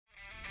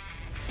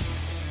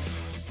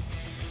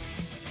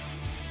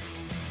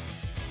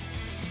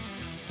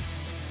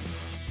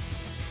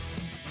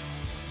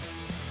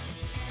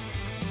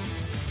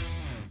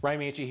Ryan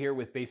Manchee here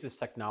with Basis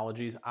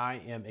Technologies. I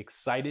am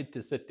excited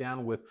to sit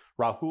down with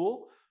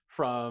Rahul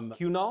from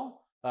Qunol.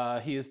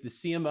 He is the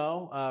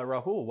CMO.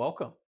 Rahul,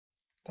 welcome.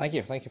 Thank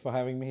you. Thank you for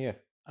having me here.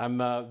 I'm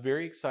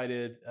very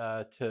excited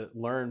to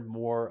learn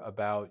more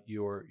about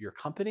your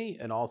company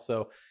and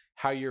also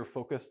how you're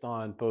focused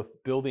on both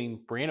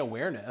building brand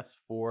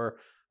awareness for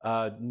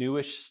a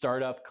newish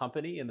startup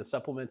company in the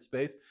supplement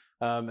space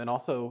and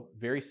also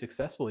very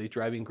successfully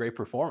driving great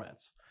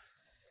performance.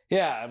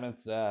 Yeah, I mean,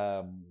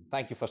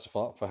 thank you first of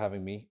all for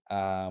having me.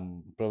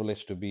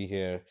 Privileged to be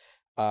here.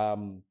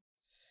 Um,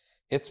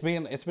 it's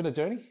been a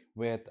journey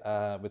with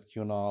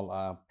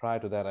Qunol. Prior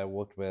to that, I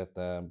worked with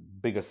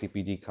bigger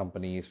CPG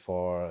companies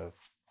for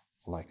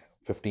like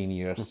 15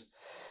 years.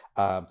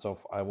 So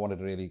I wanted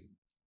to really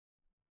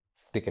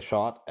take a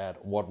shot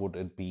at what would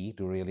it be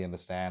to really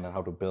understand and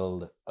how to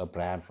build a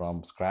brand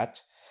from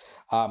scratch.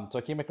 So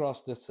I came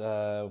across this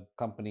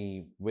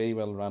company very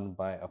well run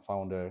by a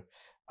founder,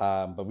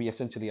 but we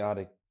essentially are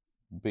a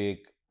big,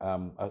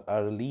 are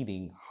a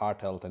leading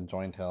heart health and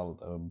joint health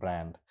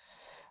brand.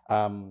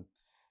 Um,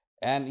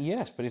 and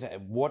yes, but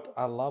what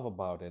I love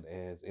about it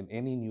is in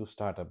any new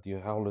startup,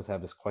 you always have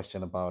this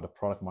question about a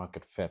product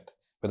market fit,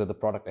 whether the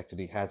product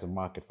actually has a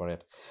market for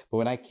it. But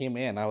when I came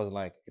in, I was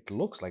like, it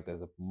looks like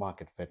there's a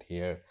market fit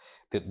here.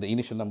 The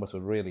initial numbers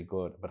were really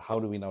good, but how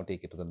do we now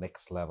take it to the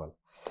next level?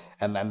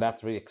 And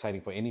that's very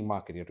exciting for any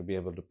marketer to be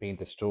able to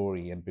paint a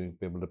story and be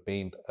able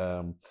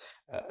to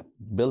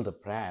build a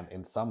brand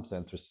in some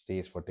sense which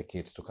stays for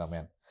decades to come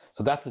in.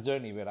 So that's the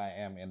journey where I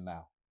am in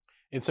now.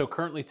 And so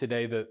currently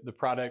today, the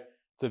product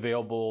it's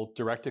available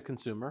direct to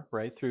consumer,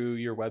 right, through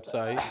your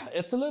website.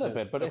 It's a little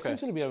bit, but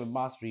essentially we have a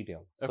mass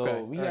retail. So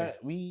Okay.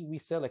 we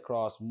sell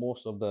across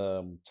most of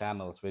the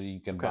channels where you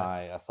can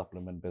buy a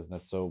supplement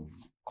business. So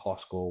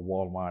Costco,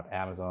 Walmart,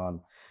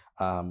 Amazon,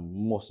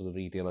 most of the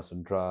retailers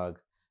in drug.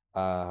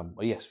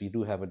 Yes, we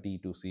do have a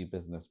D2C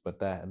business, but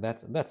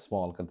that's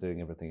small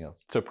considering everything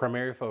else. So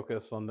primary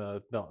focus on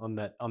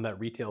on that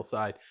retail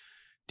side.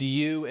 Do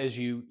you, as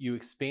you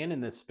expand in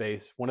this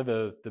space, one of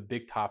the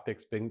big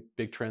topics,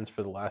 big trends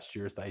for the last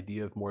year is the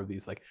idea of more of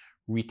these like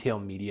retail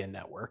media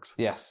networks.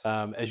 Yes.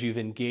 As you've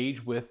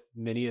engaged with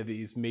many of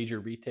these major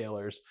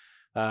retailers,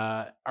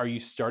 are you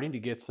starting to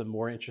get some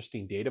more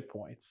interesting data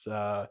points,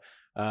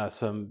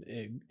 some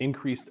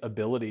increased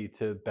ability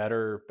to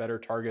better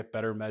target,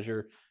 better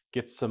measure,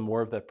 get some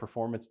more of that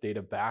performance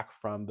data back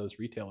from those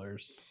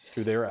retailers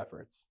through their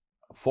efforts?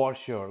 For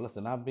sure.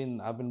 Listen, I've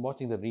been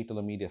watching the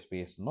retail media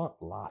space, not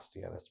last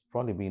year. It's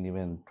probably been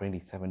even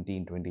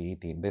 2017,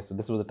 2018. This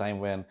was a time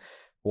when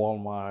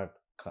Walmart,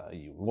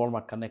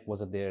 Walmart Connect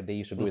wasn't there. They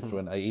used to do it through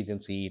an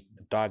agency.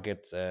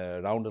 Target,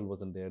 Roundel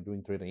wasn't there,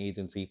 doing through an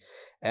agency.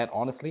 And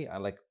honestly, I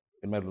like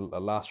in my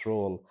last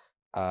role,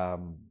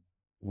 um,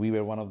 we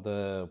were one of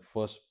the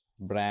first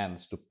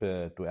brands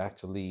to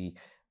actually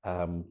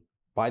um,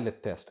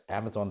 pilot test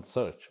Amazon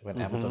search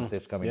when Amazon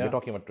search came in. We're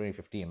talking about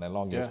 2015, a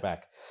long years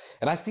back.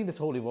 And I've seen this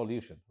whole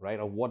evolution, right,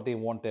 of what they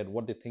wanted,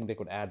 what they think they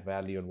could add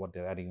value, and what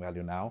they're adding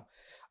value now.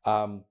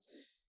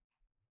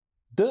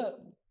 The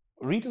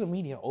retail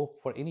media,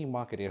 for any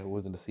marketer who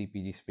is in the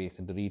CPG space,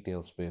 in the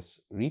retail space,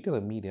 retail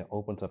media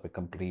opens up a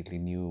completely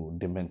new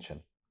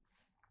dimension.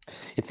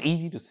 It's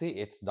easy to say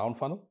it's down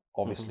funnel.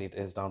 Obviously, it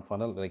is down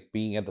funnel. Like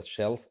being at the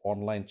shelf,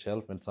 online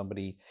shelf, when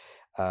somebody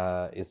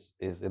is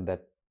in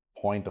that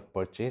point of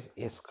purchase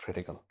is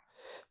critical.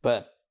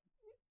 But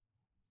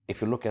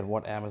if you look at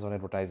what Amazon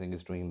advertising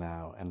is doing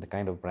now and the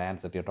kind of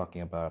brands that you're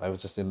talking about, I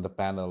was just in the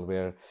panel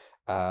where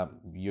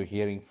you're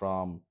hearing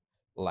from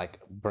like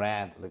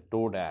brands like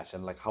DoorDash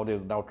and like how they're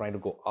now trying to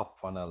go up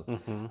funnel.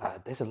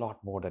 There's a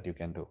lot more that you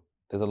can do.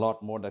 There's a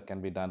lot more that can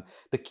be done.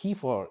 The key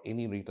for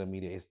any retail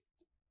media is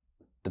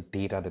the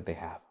data that they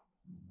have,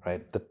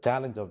 right? The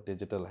challenge of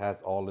digital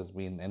has always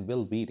been and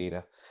will be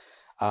data.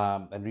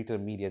 And retail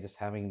media, just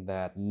having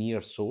that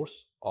near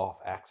source of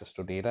access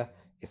to data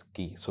is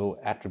key. So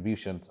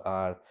attributions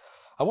are,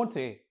 I won't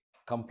say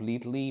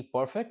completely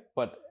perfect,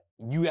 but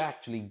you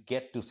actually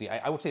get to see.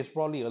 I would say it's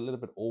probably a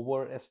little bit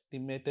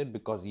overestimated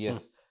because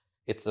yes,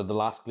 it's the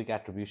last click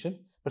attribution,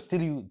 but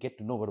still you get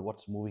to know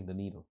what's moving the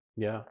needle.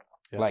 Yeah.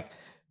 Like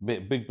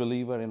big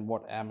believer in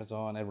what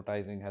Amazon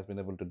advertising has been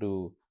able to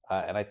do.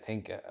 And I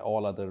think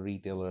all other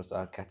retailers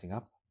are catching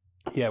up.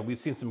 Yeah, we've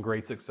seen some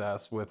great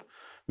success with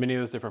many of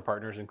those different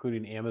partners,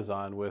 including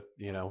Amazon, with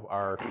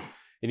our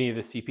any of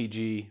the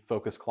CPG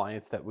focused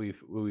clients that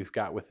we've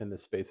got within the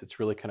space. It's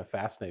really kind of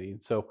fascinating.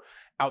 So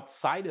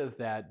outside of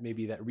that,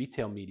 maybe that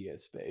retail media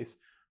space,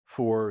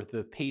 for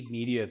the paid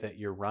media that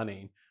you're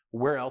running,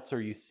 where else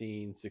are you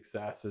seeing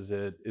success? Is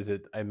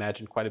it I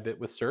imagine quite a bit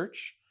with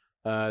search?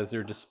 Is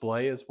there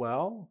display as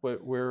well?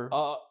 Where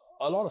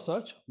A lot of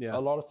search. Yeah.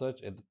 A lot of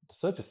search.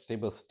 Search is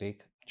table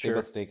stake. Sure.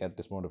 Table stake at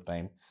this moment of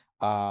time.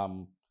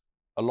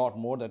 A lot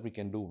more that we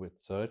can do with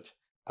search.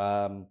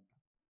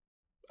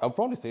 I'll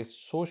probably say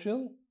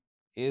social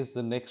is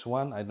the next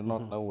one. I do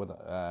not know what,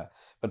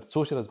 but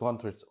social has gone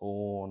through its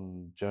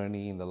own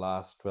journey in the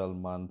last 12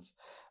 months.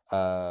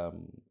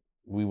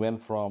 We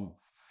went from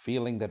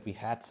feeling that we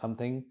had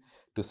something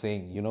to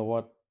saying, you know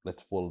what,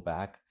 let's pull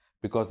back,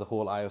 because the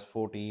whole iOS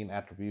 14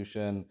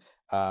 attribution,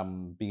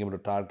 being able to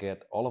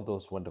target, all of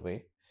those went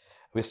away.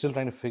 We're still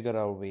trying to figure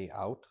our way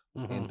out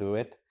into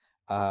it,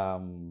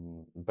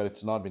 but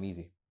it's not been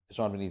easy. It's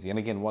not been easy. And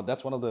again,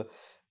 that's one of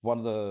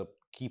the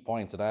key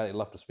points that I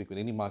love to speak with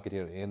any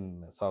marketer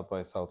in South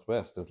by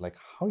Southwest is like,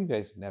 how are you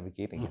guys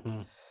navigating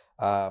it?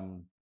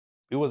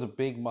 It was a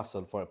big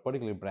muscle for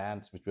particularly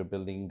brands which were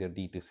building their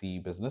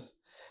D2C business,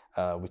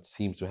 which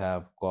seems to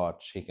have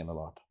got shaken a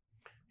lot.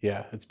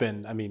 Yeah, it's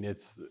been, I mean,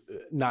 it's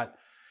not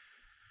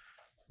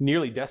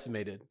nearly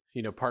decimated,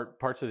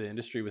 parts of the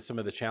industry with some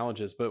of the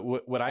challenges. But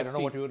what I I've don't know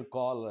seen, what you would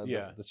call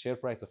the share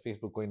price of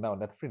Facebook going down.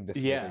 That's pretty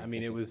decimated. yeah, I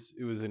mean, it was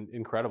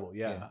incredible.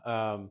 Yeah.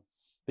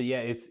 But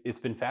yeah, it's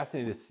been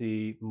fascinating to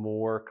see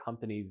more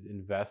companies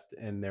invest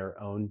in their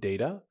own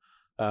data,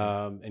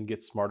 and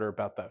get smarter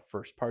about that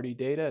first party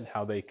data and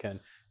how they can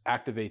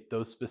activate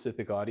those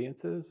specific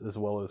audiences as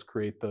well as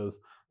create those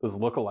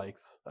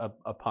lookalikes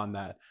upon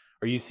that.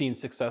 Are you seeing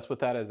success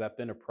with that? Has that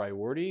been a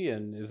priority,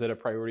 and is it a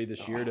priority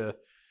this year to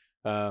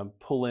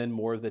pull in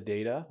more of the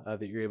data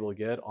that you're able to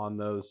get on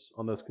those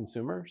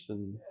consumers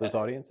and those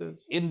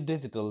audiences? In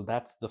digital,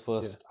 that's the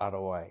first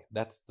ROI.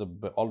 That's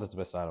always the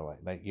best ROI,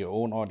 like your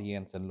own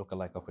audience and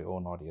lookalike of your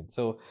own audience.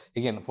 So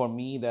again, for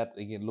me, that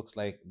again looks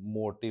like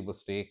more table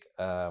stake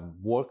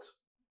works.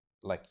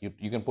 Like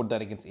you can put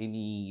that against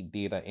any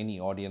data, any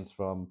audience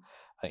from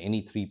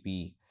any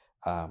 3P.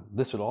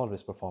 This will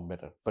always perform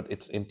better, but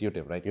it's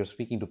intuitive, right? You're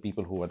speaking to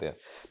people who are there.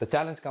 The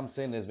challenge comes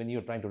in is when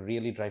you're trying to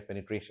really drive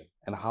penetration,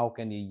 and how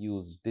can you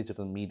use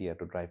digital media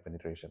to drive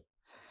penetration?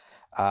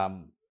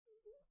 Haven't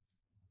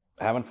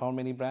found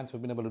many brands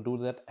who've been able to do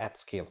that at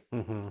scale,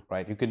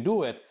 right? You can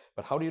do it,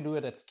 but how do you do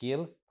it at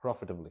scale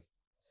profitably?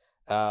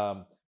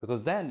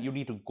 Because then you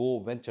need to go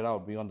venture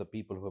out beyond the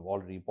people who have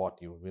already bought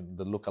you with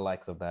the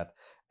lookalikes of that,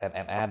 and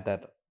add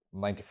that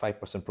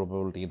 95%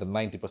 probability, the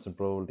 90%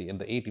 probability, and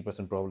the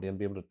 80% probability, and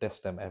be able to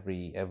test them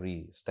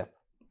every step.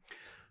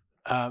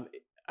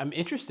 I'm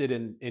interested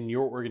in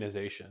your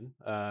organization.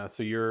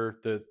 So you're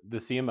the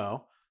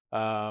CMO.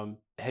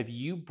 Have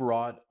you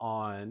brought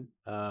on,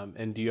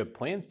 and do you have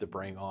plans to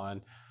bring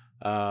on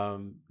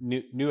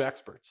new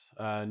experts,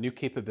 new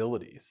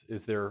capabilities?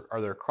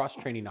 Are there cross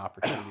training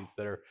opportunities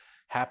that are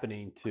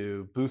happening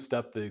to boost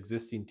up the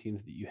existing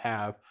teams that you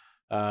have?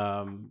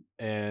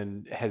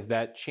 And has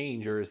that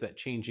changed, or is that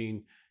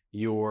changing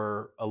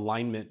your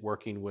alignment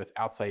working with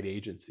outside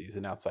agencies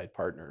and outside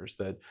partners?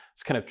 That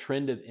it's kind of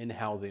trend of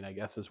in-housing, I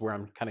guess, is where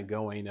I'm kind of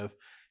going, of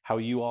how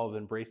you all have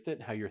embraced it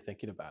and how you're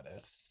thinking about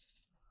it.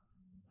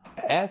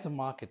 As a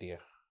marketer,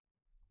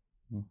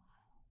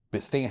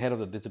 staying ahead of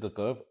the digital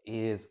curve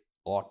is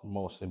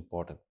utmost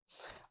important.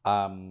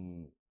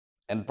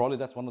 And probably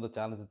that's one of the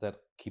challenges that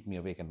keep me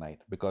awake at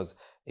night, because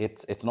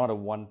it's not a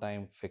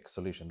one-time fixed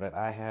solution, right?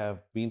 I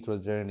have been through a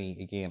journey.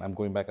 Again, I'm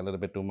going back a little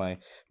bit to my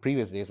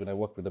previous days when I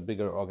worked with a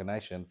bigger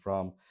organization,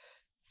 from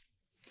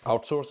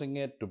outsourcing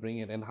it to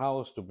bringing it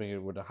in-house to bring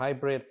it with a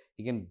hybrid.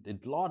 Again,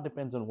 it a lot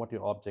depends on what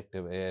your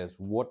objective is.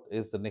 What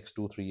is the next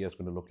 2-3 years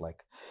going to look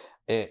like?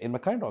 In my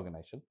current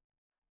organization,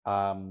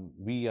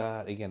 we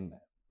are, again,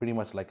 pretty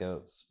much like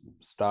a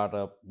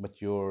startup,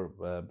 mature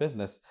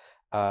business.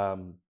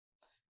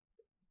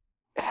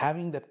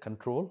 Having that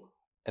control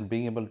and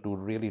being able to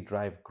really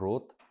drive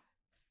growth,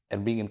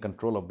 and being in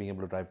control of being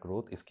able to drive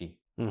growth is key,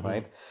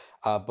 right?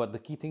 But the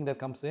key thing that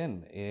comes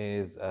in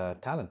is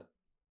talent.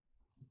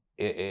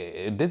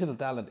 Digital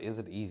talent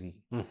isn't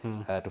easy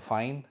to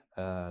find,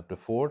 to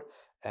afford,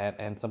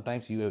 and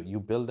sometimes you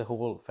build a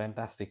whole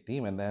fantastic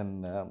team, and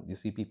then you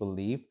see people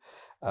leave.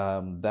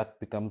 That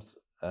becomes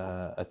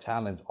a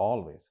challenge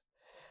always.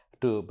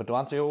 But to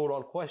answer your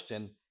overall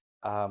question,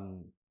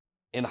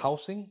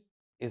 in-housing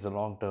is a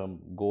long-term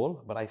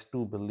goal, but I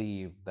still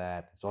believe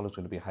that it's always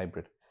going to be a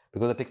hybrid,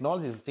 because the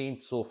technology has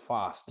changed so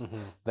fast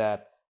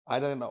that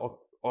either an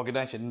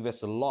organization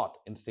invests a lot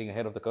in staying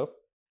ahead of the curve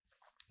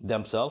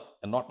themselves,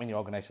 and not many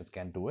organizations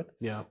can do it.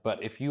 Yeah.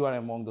 But if you are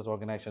among those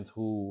organizations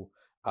who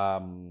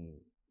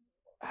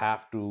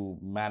have to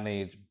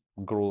manage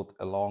growth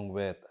along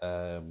with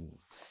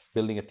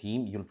building a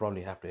team, you'll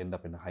probably have to end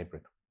up in a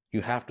hybrid.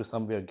 You have to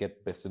somewhere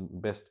get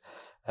best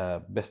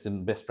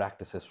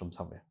practices from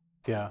somewhere.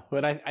 Yeah,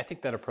 but I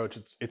think that approach,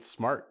 it's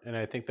smart, and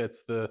I think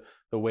that's the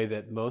way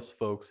that most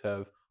folks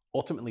have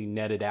ultimately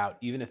netted out.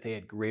 Even if they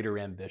had greater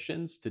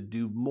ambitions to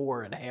do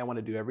more, and hey, I want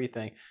to do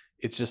everything,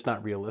 it's just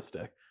not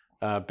realistic,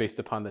 based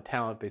upon the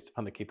talent, based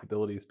upon the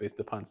capabilities, based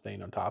upon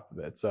staying on top of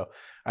it. So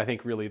I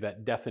think really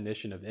that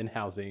definition of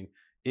in-housing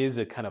is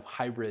a kind of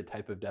hybrid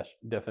type of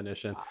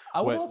definition.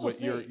 I would also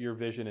say your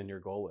vision and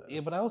your goal is.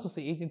 Yeah, but I also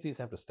say agencies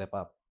have to step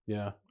up.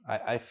 Yeah,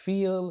 I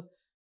feel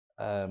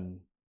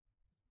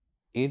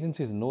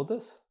agencies know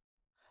this,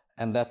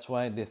 and that's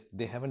why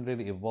they haven't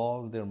really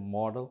evolved their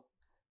model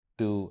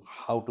to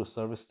how to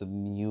service the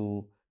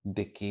new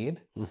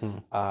decade.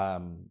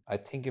 I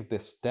think if they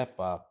step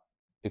up,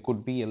 it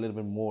could be a little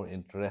bit more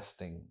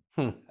interesting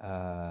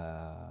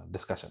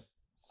discussion,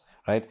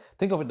 right?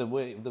 Think of it the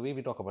way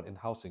we talk about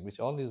in-housing, which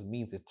always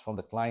means it's from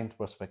the client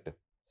perspective.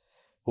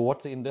 But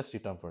what's the industry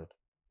term for it?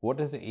 What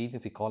is the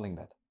agency calling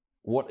that?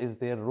 What is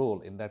their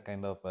role in that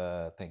kind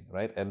of thing,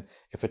 right? And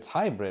if it's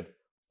hybrid,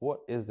 what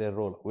is their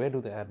role? Where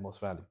do they add most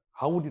value?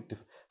 How would you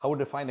how would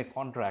define a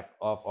contract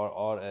of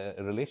or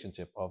a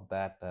relationship of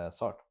that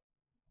sort?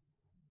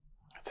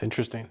 It's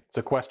interesting. It's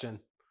a question.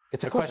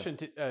 It's a question.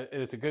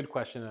 It's a good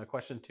question, and a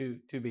question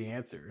to be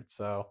answered.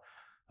 So,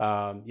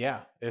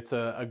 yeah, it's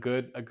a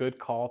good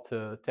call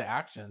to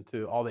action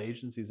to all the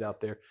agencies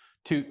out there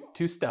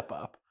to step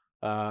up.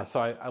 So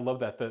I love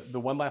that. The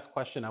one last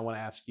question I want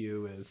to ask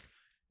you is,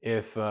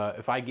 if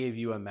I gave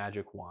you a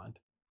magic wand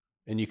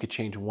and you could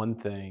change one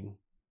thing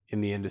in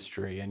the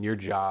industry and your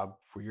job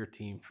for your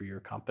team, for your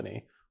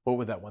company, what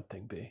would that one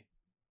thing be?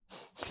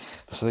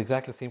 This is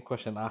exactly the same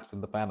question asked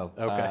in the panel.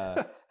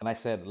 Okay. And I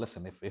said,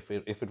 listen, if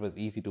it was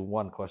easy to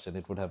one question,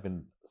 it would have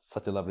been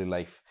such a lovely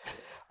life.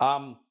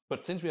 But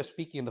since we are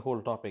speaking the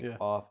whole topic Yeah.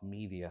 of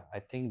media, I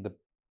think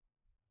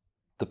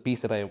the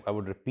piece that I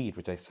would repeat,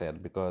 which I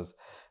said, because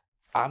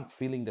I'm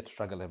feeling that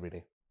struggle every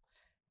day.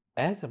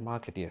 As a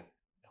marketeer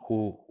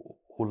who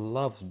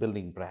loves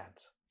building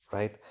brands,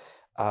 right?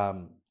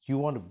 You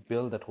want to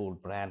build that whole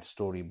brand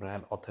story,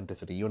 brand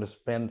authenticity. You want to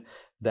spend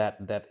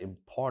that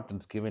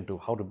importance given to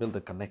how to build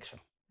the connection.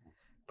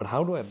 But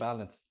how do I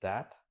balance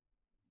that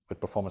with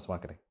performance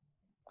marketing?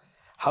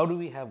 How do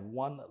we have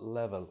one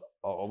level,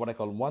 or what I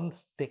call one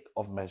stick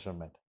of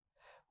measurement,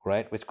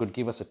 right? Which could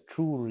give us a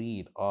true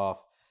read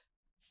of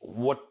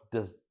what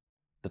does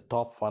the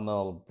top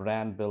funnel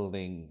brand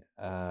building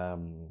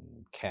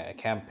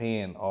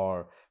campaign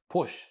or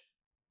push,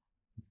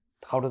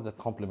 how does that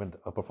complement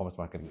a performance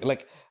marketing?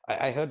 Like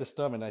I heard this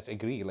term and I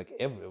agree. Like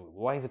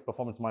why is it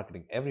performance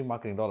marketing? Every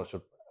marketing dollar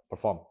should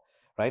perform,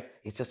 right?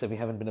 It's just that we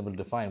haven't been able to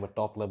define what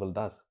top level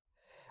does.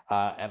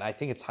 And I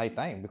think it's high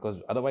time,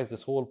 because otherwise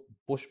this whole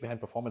push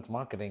behind performance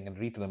marketing and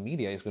retail and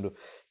media is going to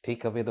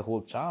take away the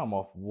whole charm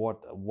of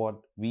what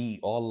we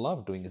all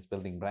love doing, is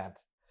building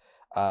brands.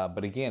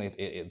 But again,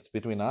 it's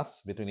between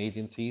us, between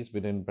agencies,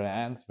 between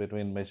brands,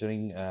 between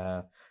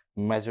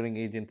measuring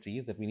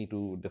agencies, that we need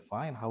to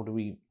define how do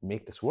we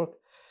make this work.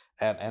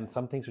 And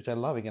some things which I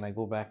love, again, I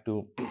go back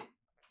to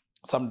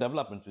some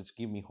developments which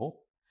give me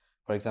hope.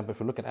 For example, if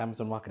you look at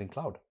Amazon Marketing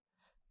Cloud,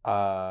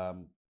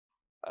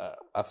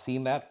 I've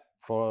seen that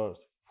for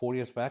 4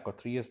 years back or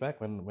 3 years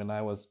back when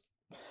I would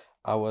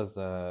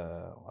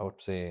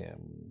say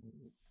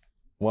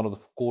one of the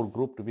core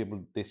group to be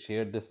able they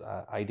shared this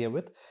idea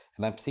with,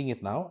 and I'm seeing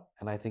it now,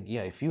 and I think,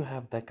 yeah, if you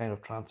have that kind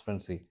of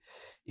transparency,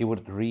 it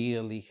would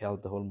really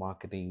help the whole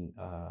marketing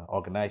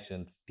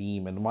organizations,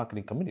 team, and the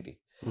marketing community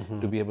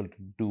to be able to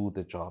do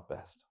the job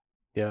best.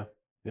 Yeah,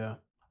 yeah,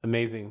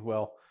 amazing.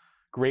 Well,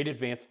 great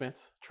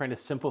advancements, trying to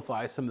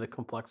simplify some of the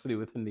complexity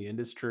within the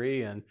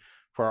industry and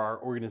for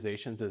our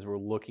organizations as we're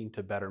looking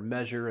to better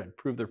measure and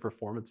prove their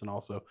performance and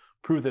also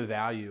prove the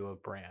value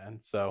of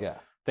brands. So Yeah,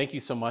 thank you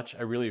so much.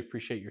 I really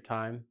appreciate your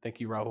time. Thank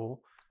you,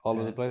 Rahul.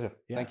 always a pleasure.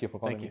 Yeah, Thank you for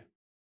calling thank me. you.